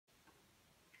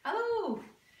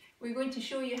we're going to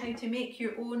show you how to make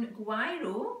your own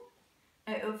guiro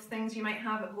out of things you might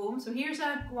have at home. So here's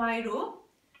a guiro,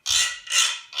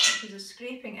 which is a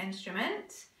scraping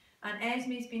instrument, and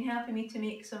Esme's been helping me to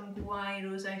make some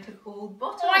guiros out of old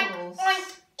bottles.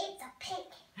 It's a pig.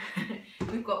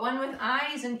 We've got one with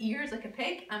eyes and ears like a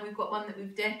pig, and we've got one that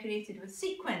we've decorated with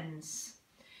sequins.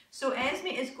 So Esme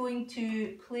is going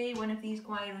to play one of these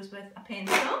guiros with a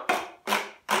pencil.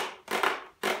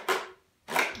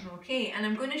 Okay, and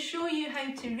I'm going to show you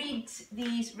how to read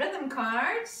these rhythm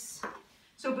cards.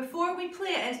 So before we play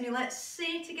it, Esme, let's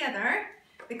say together,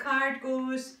 the card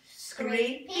goes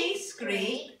scrapey,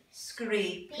 scrape,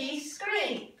 scrapey,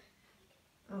 scrape.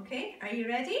 Okay, are you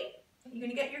ready? Are you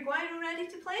going to get your guiro ready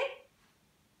to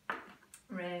play?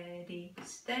 Ready,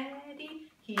 steady,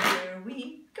 here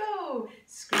we go.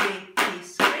 Scrapey,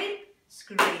 scrape,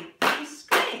 scrapey,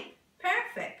 scrape.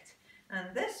 Perfect.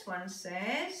 And this one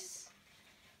says...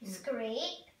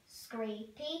 Scrape,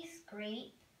 scrapey,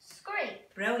 scrape,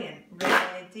 scrape. Brilliant.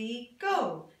 Ready,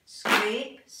 go.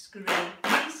 Scrape,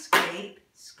 scrapey, scrape,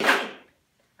 scrape.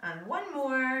 And one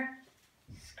more.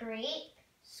 Scrape,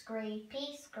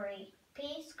 scrapey,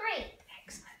 scrapey, scrape.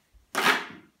 Excellent.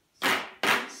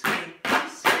 Scrape, scrapey,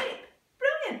 scrape.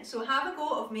 Brilliant. So have a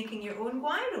go of making your own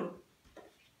guiro.